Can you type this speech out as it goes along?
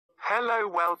Hello,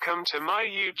 welcome to my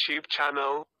YouTube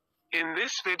channel. In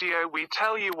this video we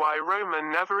tell you why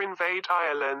Roman never invade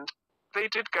Ireland. They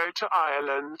did go to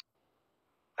Ireland.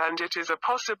 And it is a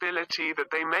possibility that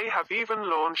they may have even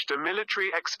launched a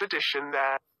military expedition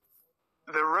there.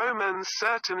 The Romans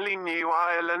certainly knew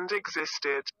Ireland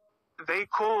existed. They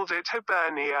called it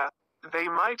Hibernia. They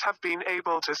might have been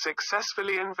able to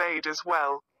successfully invade as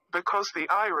well, because the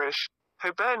Irish,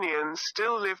 Hibernians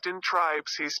still lived in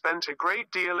tribes who spent a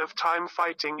great deal of time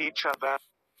fighting each other.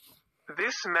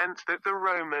 This meant that the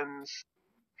Romans,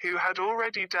 who had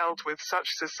already dealt with such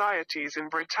societies in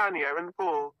Britannia and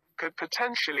Gaul, could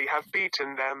potentially have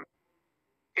beaten them.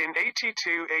 In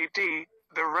 82 AD,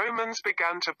 the Romans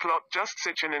began to plot just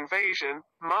such an invasion,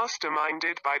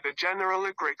 masterminded by the general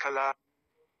Agricola.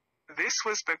 This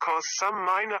was because some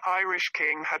minor Irish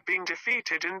king had been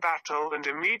defeated in battle and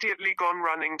immediately gone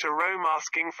running to Rome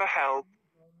asking for help.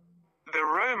 The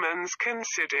Romans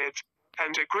considered,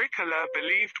 and Agricola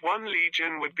believed one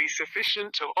legion would be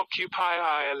sufficient to occupy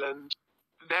Ireland.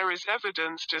 There is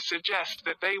evidence to suggest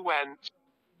that they went.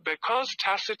 Because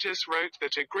Tacitus wrote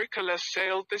that Agricola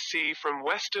sailed the sea from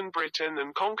western Britain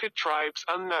and conquered tribes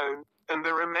unknown, and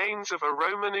the remains of a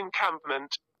Roman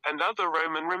encampment, and other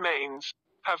Roman remains,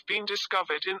 have been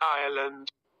discovered in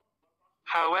Ireland.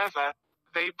 However,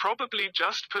 they probably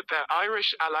just put their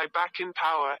Irish ally back in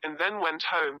power and then went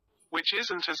home, which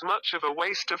isn't as much of a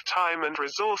waste of time and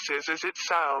resources as it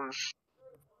sounds.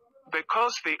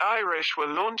 Because the Irish were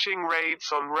launching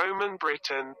raids on Roman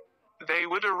Britain, they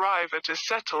would arrive at a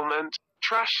settlement,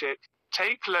 trash it,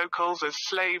 take locals as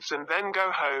slaves and then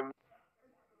go home.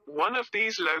 One of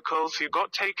these locals who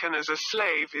got taken as a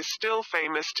slave is still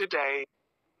famous today.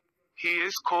 He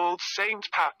is called Saint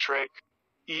Patrick.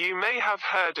 You may have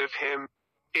heard of him.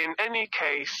 In any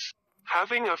case,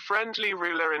 having a friendly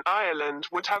ruler in Ireland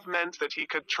would have meant that he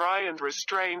could try and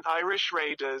restrain Irish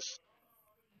raiders.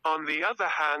 On the other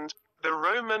hand, the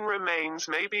Roman remains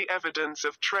may be evidence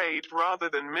of trade rather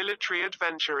than military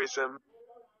adventurism.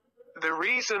 The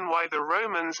reason why the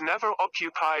Romans never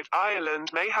occupied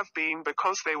Ireland may have been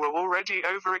because they were already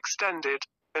overextended,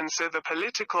 and so the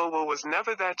political will was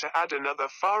never there to add another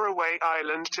faraway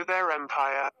island to their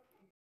empire.